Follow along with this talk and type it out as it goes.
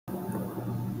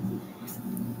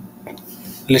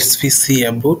Let's we see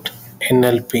about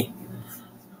NLP.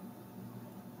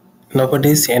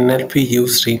 Nowadays, NLP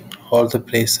used in all the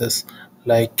places,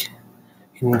 like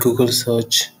in Google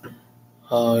search,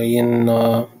 in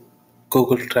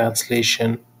Google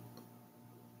translation,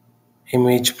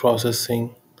 image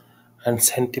processing, and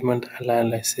sentiment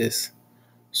analysis.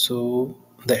 So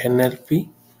the NLP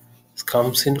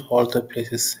comes in all the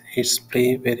places. It's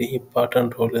play very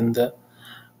important role in the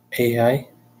AI,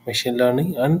 machine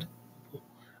learning, and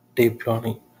deep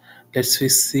learning. Let's we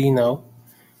see now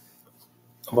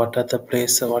what are the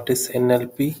places, what is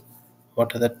NLP,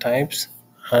 what are the types,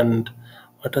 and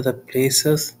what are the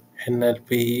places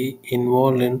NLP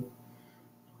involved in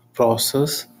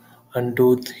process and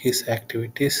do his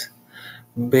activities.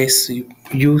 Based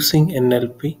using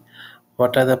NLP,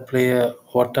 what are the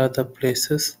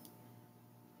places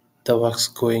the works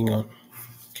going on.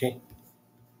 Okay,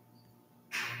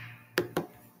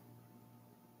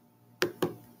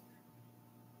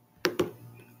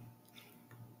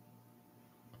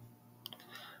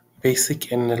 basic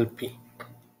NLP.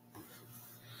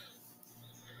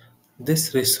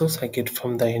 This resource I get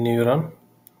from the neuron.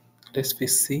 Let's we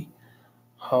see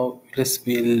how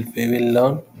we will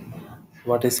learn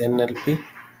what is NLP,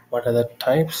 what are the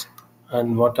types,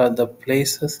 and what are the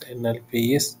places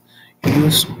NLP is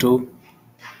used to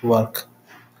work.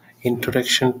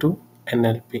 Introduction to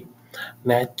NLP.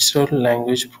 Natural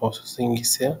language processing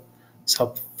is a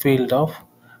subfield of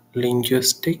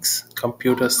linguistics,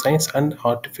 computer science, and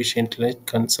artificial intelligence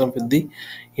concerned with the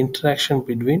interaction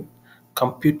between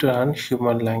computer and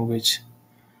human language.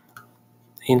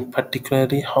 In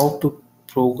particularly, how to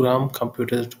program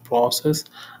computers to process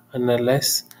and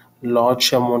analyze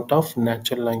large amount of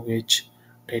natural language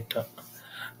data.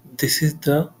 This is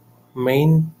the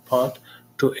main part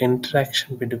to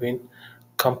interaction between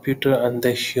computer and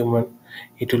the human.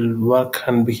 It will work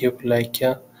and behave like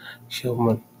a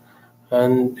human.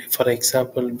 And for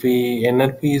example, we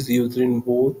NLP is used in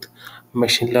both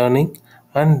machine learning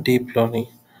and deep learning.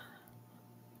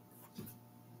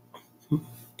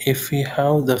 If we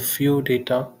have the few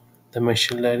data, the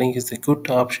machine learning is a good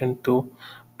option to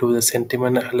do the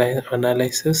sentiment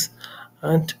analysis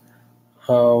and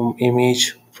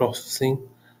image processing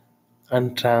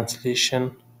and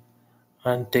translation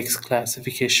and text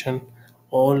classification.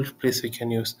 All place we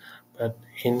can use. But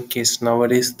in case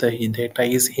nowadays the data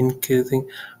is increasing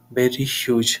very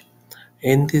huge,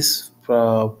 in this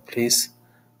place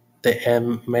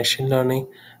the machine learning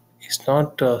is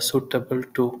not suitable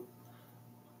to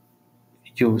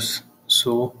use.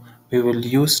 So we will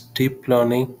use deep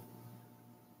learning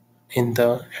in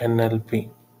the NLP.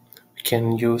 We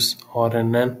can use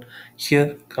RNN.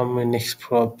 Here come in next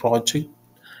project.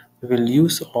 We will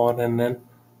use RNN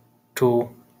to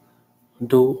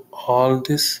do all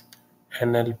this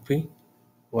NLP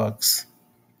works.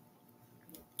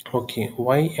 Okay,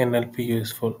 why NLP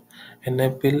useful?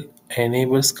 NLP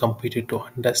enables computer to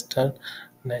understand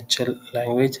natural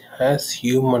language as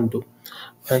human do.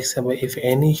 For example, if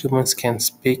any humans can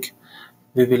speak,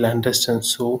 we will understand.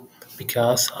 So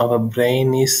because our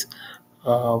brain is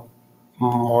uh,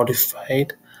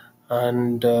 modified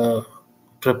and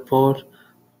prepared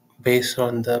based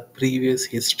on the previous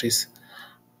histories.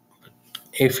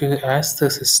 If you ask the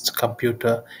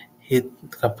computer, the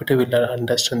computer will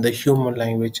understand the human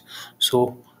language.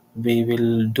 So we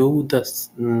will do this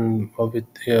with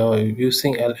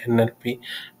using NLP.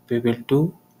 We will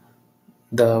do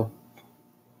the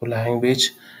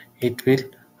language. It will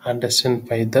understand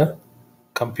by the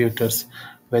computers,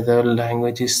 whether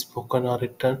language is spoken or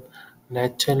written.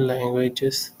 Natural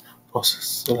language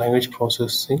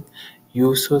processing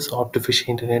uses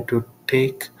artificial intelligence to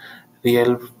take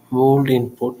real world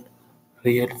input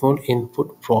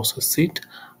process it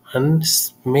and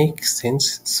make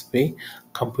sense way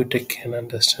computer can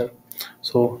understand.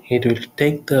 So it will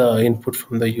take the input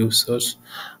from the users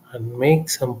and make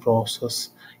some process.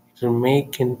 It will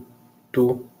make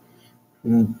into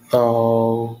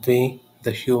way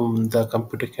the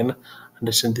computer can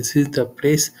understand. This is the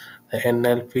place the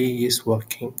NLP is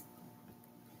working.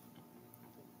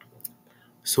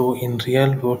 So in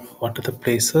real world, what are the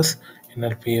places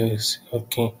NLP is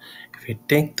working? If we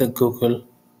take the Google,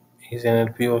 is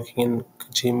NLP working in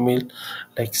Gmail,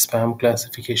 like spam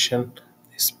classification,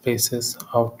 these places,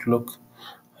 Outlook.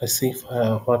 I see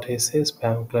what I say,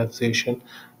 spam classification,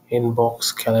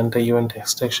 inbox, calendar, event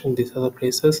extraction. These are the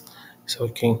places it's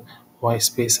working. Voice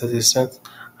space assistance,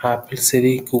 Apple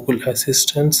Siri, Google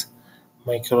Assistants,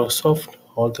 Microsoft,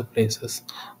 all the places.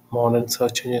 Modern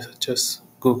search engines such as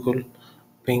Google,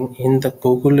 Bing, in the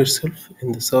Google itself,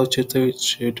 in the search itself,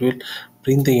 it will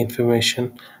bring the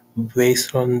information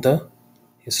based on the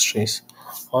histories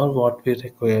or what we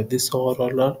require. This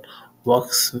overall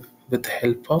works with the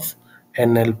help of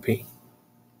NLP.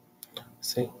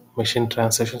 See, machine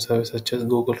translation services such as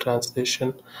Google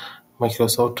Translation,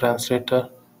 Microsoft Translator,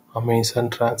 Amazon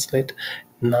Translate.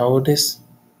 Nowadays,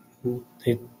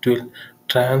 it will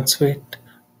translate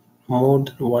more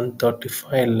than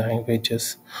 135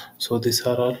 languages. So these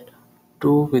are all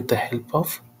do with the help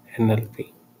of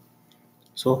NLP.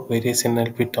 So various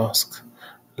NLP tasks.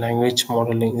 Language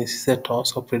modeling. This is a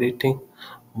task of predicting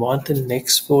what the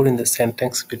next word in the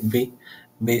sentence will be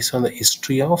based on the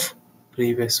history of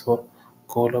previous word.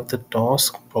 Goal of the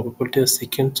task, probability of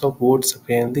sequence of words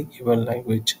appear in the given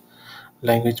language.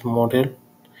 Language model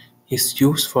is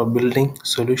used for building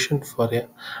solution for a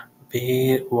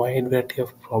wide variety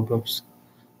of problems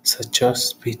such as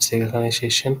speech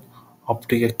recognition,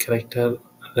 optical character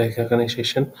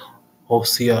recognition,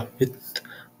 OCR. With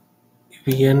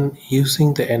when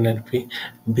using the NLP,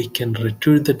 we can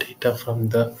retrieve the data from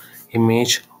the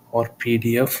image or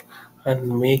PDF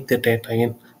and make the data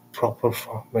in proper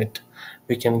format.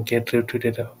 We can get retrieve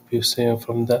data using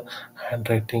from the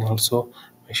handwriting also,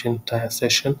 machine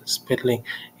translation, spelling.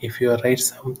 If you write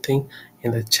something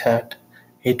in the chat,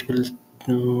 it will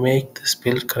make the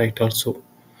spell correct also.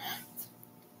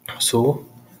 So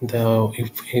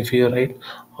if you write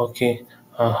okay,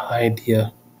 hi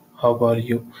dear, how are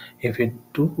you? If you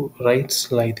do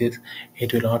writes like this,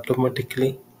 it will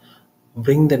automatically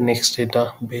bring the next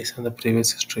data based on the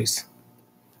previous histories.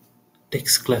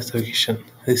 Text classification.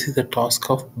 This is the task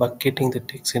of bucketing the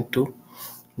text into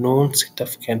known set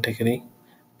of category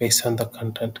based on the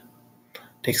content.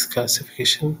 Text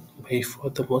classification by far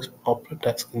the most popular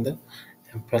task in the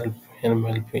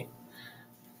MLP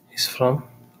is from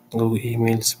Google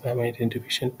email spam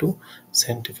identification to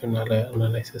scientific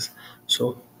analysis.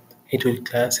 So it will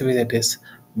classify that as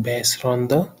based on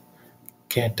the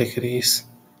categories.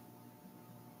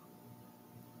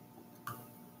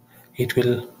 It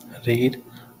will read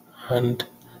and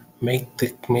make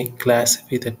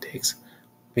classify the text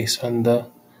based on the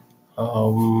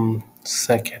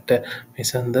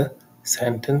based on the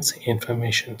sentence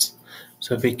informations.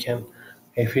 So we can,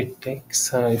 if it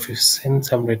takes if you send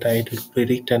some data, it will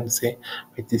predict and say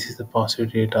 "Wait, this is the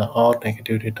positive data or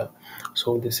negative data."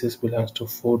 So this is belongs to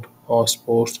food or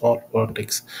sports or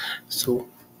politics. So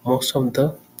most of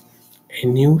the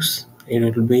news, it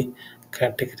will be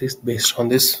categories based on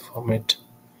this format.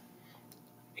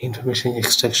 Information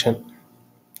extraction.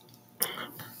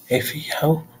 If we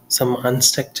have some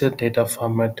unstructured data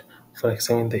format, for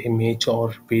example, in the image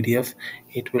or PDF,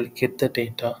 it will get the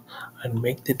data and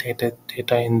make the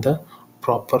data in the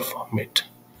proper format.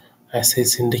 As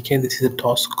is indicated, this is a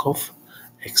task of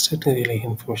extracting relay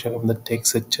information from the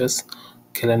text such as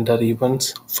calendar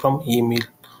events from email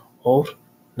or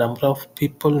number of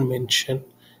people mentioned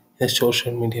in a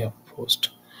social media post.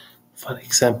 For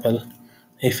example,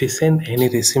 if we send any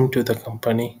resume to the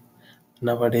company,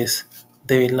 nowadays,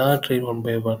 they will not read one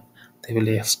by one. They will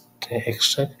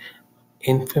extract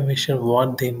information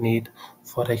what they need.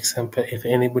 For example, if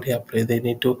anybody apply, they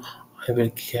need to. I will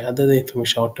gather the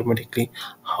information automatically.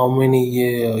 How many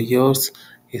years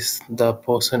is the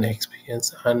person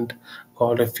experience and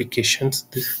qualifications?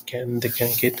 This can they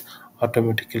can get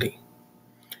automatically.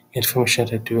 Information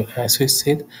retrieval, as we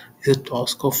said, is a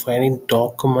task of finding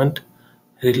document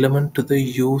relevant to the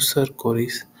user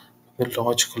queries from a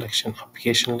large collection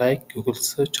application like Google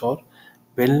search or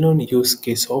well-known use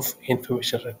case of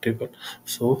information retrieval.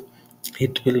 So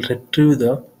it will retrieve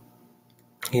the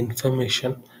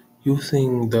information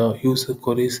using the user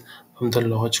queries from the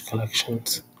large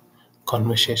collections.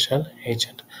 Conversational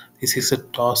agent. This is a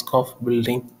task of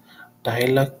building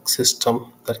dialogue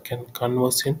system that can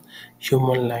converse in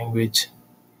human language.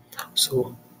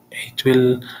 So it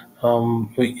will,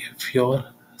 if you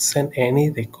send any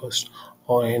request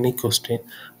or any question,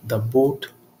 the bot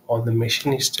or the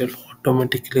machine itself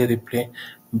automatically reply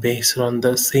based on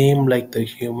the same like the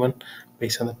human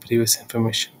based on the previous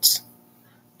informations.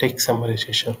 Text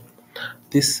summarization.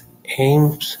 This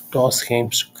aims to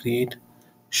create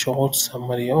short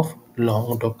summary of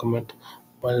long document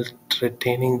while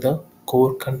retaining the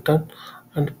core content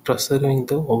and preserving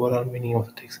the overall meaning of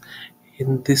the text.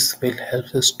 In this will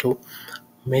help us to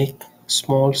make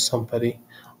small summary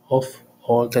of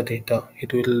all the data.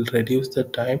 It will reduce the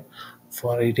time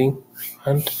for reading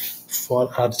and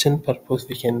for urgent purpose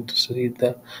we can read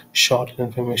the short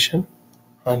information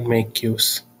and make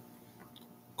use.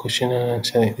 Question and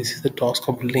answer. This is the task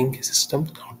of building a system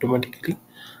that automatically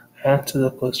answer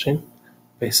the question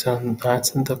based on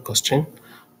answer the question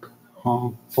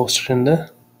posted in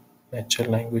the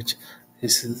natural language.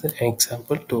 This is an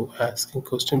example to asking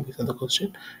question based on the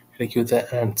question and give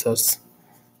the answers.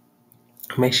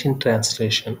 Machine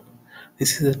translation.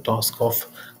 This is a task of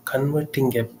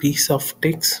converting a piece of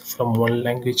text from one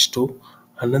language to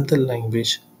another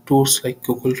language. Tools like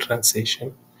Google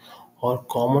Translation or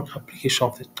common application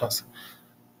of the task.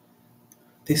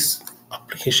 This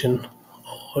application,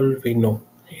 all we know,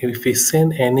 if we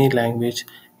send any language,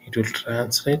 it will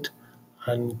translate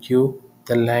and give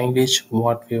the language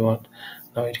what we want.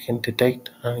 Now it can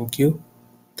detect and give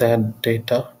the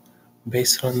data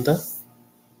based on the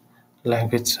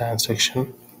language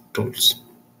translation tools.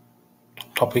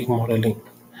 Topic modeling.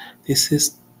 This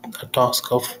is a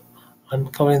task of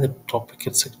uncovering the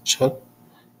topic structure,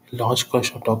 a large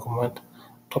collection of document.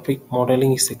 Topic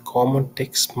modeling is a common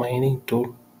text mining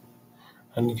tool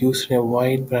and used in a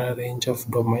wide range of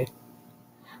domains,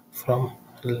 from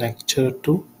lecture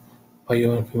to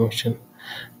bioinformation.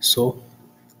 So,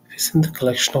 within the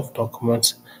collection of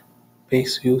documents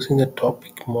based using the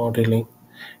topic modeling,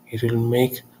 it will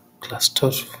make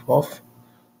clusters of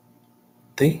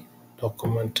the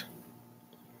document.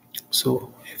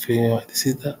 So, if this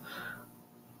is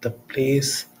the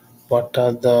place, what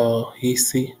are the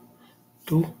easy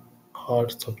to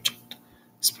hard subject?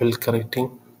 Spell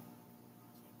correcting.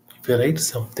 If you write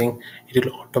something, it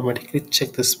will automatically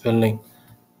check the spelling.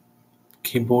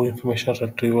 Keyboard information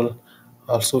retrieval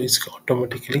also is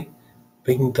automatically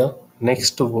bring the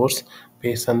next words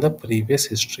based on the previous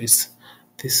histories.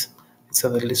 This is a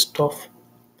list of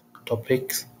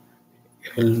topics.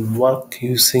 It will work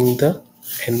using the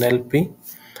NLP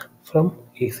from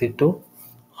easy to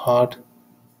hard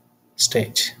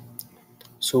stage.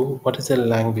 So what is the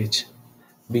language?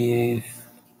 We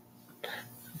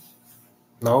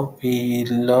Now we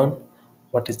learn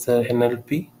what is the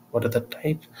NLP, what are the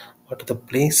types, what are the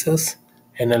places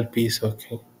NLP is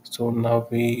working. So now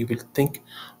we will think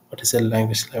what is a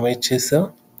language. Language is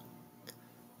a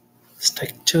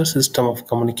structured system of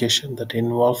communication that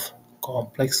involve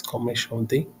complex combination of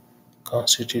the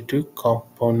constitutive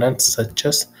components such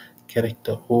as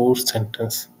character or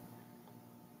sentence.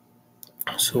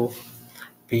 So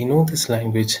we know this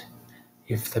language.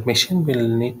 If the machine will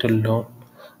need to learn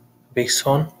based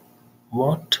on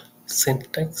what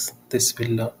syntax this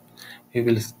will learn, we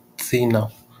will see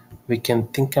now. We can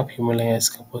think of human language as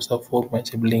composed of four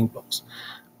major building blocks: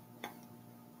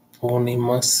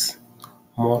 phonemes,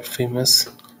 morphemes,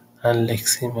 and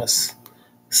lexemes,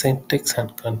 syntax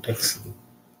and context.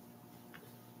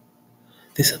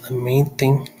 These are the main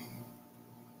thing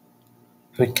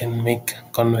we can make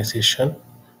conversation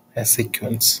a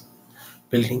sequence.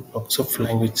 Building blocks of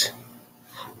language.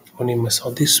 Phonemes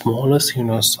are the smallest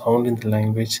unit sound in the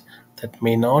language that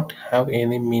may not have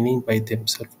any meaning by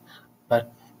themselves,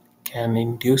 but can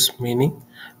induce meaning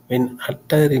when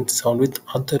uttered in sound with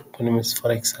other phonemes.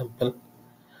 For example,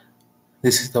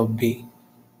 this is the B.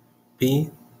 B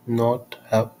not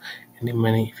have any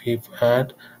meaning. If you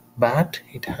add bat,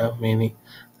 it have meaning.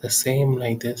 The same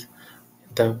like this.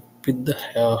 With the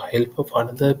help of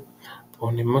another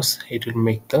phonemes, it will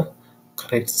make the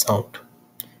correct sound.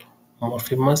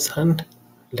 Morphemes and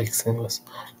lexemes.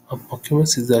 A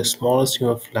morphemes is the smallest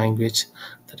unit of language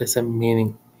that has a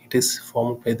meaning. It is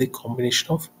formed by the combination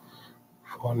of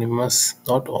phonemes.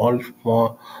 Not all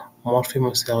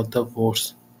morphemes are the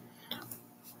words,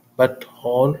 but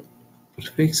all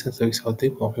prefix and suffix are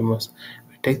the morphemes.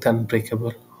 We take the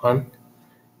unbreakable. Un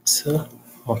is a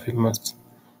morphemes.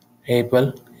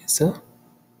 Able is a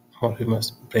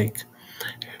morphemes. Break.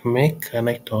 If we make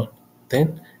connect on,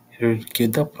 then it will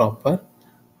give the proper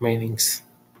meanings.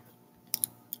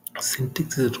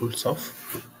 Syntax is the rules of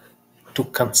to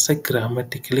construct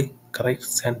grammatically correct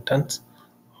sentence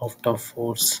out of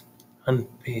words and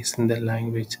base in the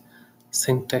language.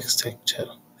 Syntax structure.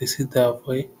 This is the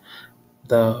way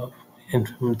the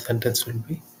sentence will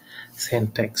be.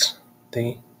 Syntax.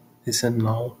 They This is a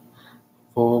noun,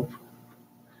 verb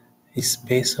is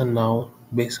based on noun.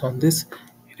 Based on this,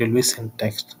 it will be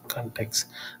syntax. Context.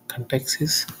 Context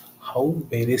is how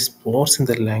various words in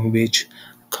the language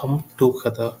come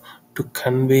together to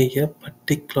convey a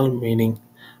particular meaning.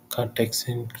 Context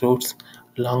includes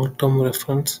long-term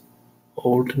reference,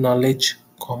 old knowledge,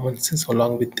 common sense,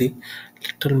 along with the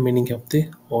literal meaning of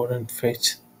the word and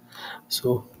phrase.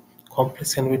 So,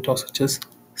 complex and talks such as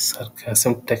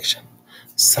sarcasm detection,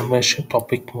 summation,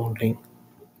 topic modeling.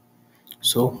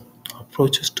 So,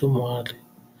 approaches to model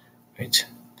which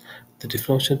the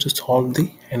definition to solve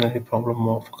the NLP problem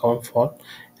of common for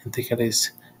ethical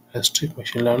is restrict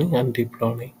machine learning and deep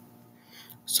learning.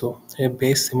 So, a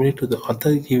base similar to the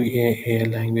other AI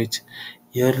language,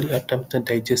 early attempt at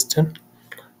digestion,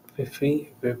 if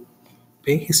we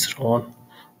based on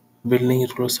building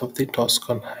rules of the task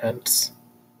on hands.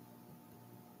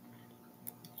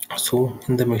 So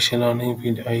in the machine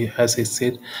learning, as I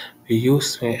said, we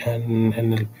use an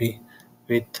NLP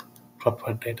with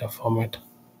proper data format,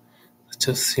 such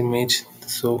as image.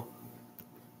 So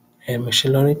a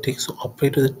machine learning takes to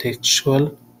operate with the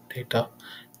textual data,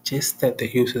 just that they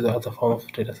use other form of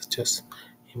data such as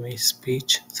image,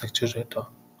 speech, structured data.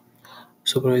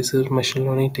 Supervisor machine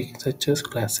learning techniques such as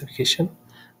classification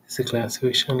is a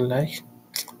classification like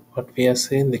what we are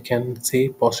saying. They can say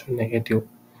positive, negative,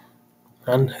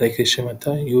 and regression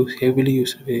method use heavily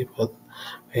used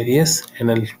various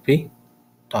NLP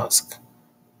tasks.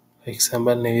 For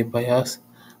example, naive bias,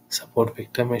 support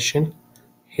vector machine,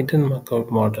 hidden markout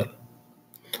model.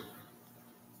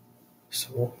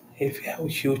 So if you have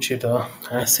huge data,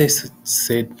 as I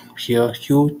said here,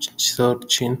 huge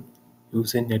search in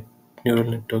using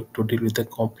neural network to deal with the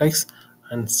complex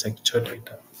and structured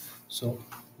data. So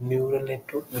neural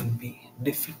network will be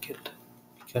difficult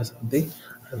because of the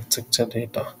unstructured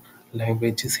data.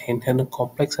 Language is inherently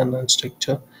complex and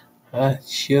unstructured.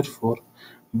 Therefore,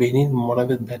 being model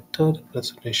with better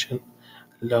representation,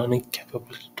 learning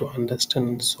capability to understand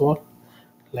and solve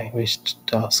language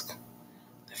tasks.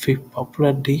 The fifth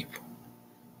popular deep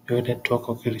neural network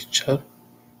architecture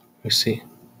we see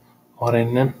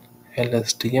RNN,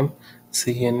 LSTM,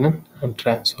 CNN, and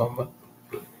Transformer.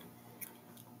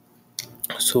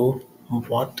 So,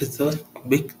 what is the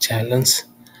big challenge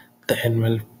the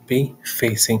NLP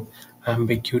facing?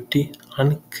 Ambiguity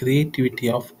and creativity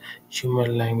of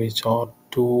human language are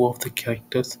two of the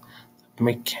characters that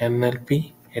make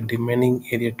NLP a demanding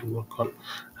area to work on.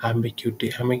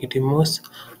 Ambiguity means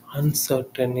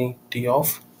uncertainty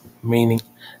of meaning.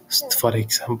 For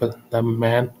example, the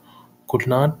man could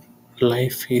not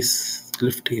lift his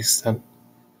son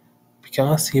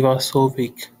because he was so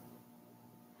weak.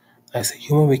 As a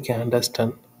human, we can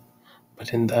understand,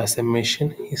 but as a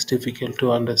machine, it's difficult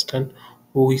to understand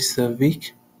who is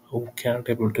weak, who cannot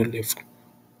able to lift.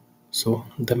 So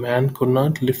the man could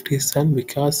not lift his son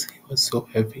because he was so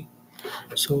heavy.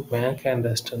 So man can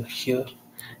understand here.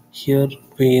 Here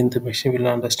we in the machine will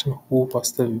understand who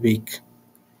was the weak.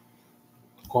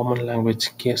 Common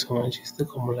language. Case language is the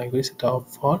common language that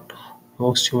of what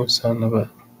most humans are aware.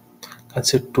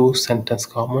 Consider two sentence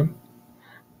common.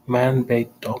 Man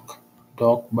bite dog,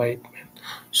 dog bite man.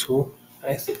 So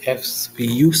as if we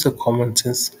use the common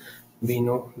sense, we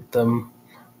know the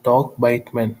dog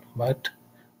bite man, but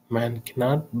man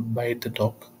cannot bite the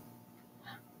dog.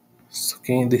 So,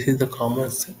 okay, this is the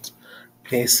common sense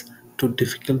place to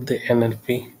difficult the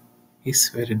NLP is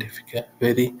very difficult,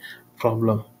 very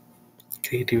problem.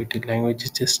 Creativity language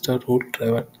is just a rule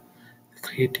driven.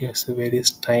 Creativity has various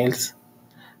styles,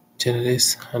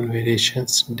 genres and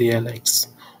variations, dialects,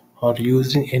 or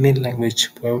used in any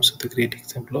language. Poems are the great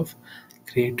example of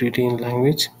creativity in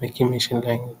language, making machine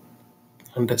language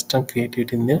understand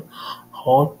creativity in their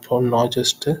heart from not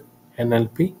just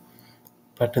NLP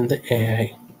but in the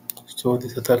AI. So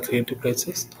these are the creative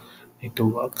places need to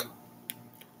work.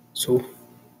 So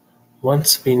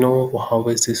once we know how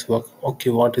is this work, okay,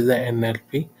 what is the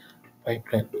NLP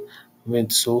pipeline?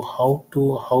 So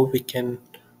how we can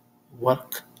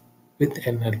work with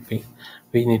NLP?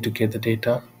 We need to get the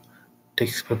data,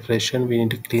 text preparation. We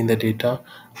need to clean the data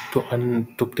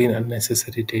to clean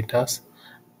unnecessary data.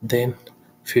 Then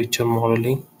future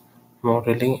modeling,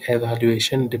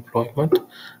 evaluation, deployment,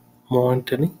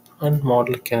 monitoring, and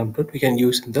model can we can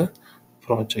use in the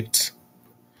projects.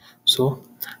 So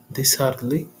these are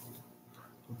the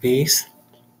ways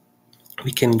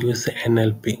we can use the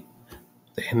NLP.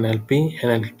 The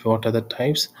NLP, what are the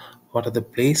types, what are the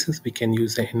places we can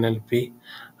use the NLP,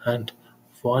 and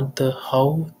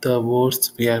how the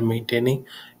words we are maintaining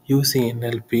using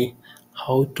NLP,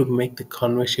 how to make the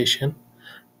conversation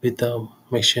with the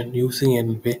machine using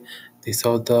NLP. These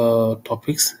are the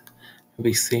topics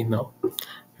we see now. We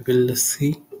will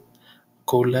see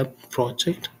collab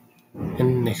project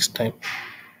in next time.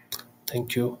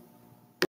 Thank you.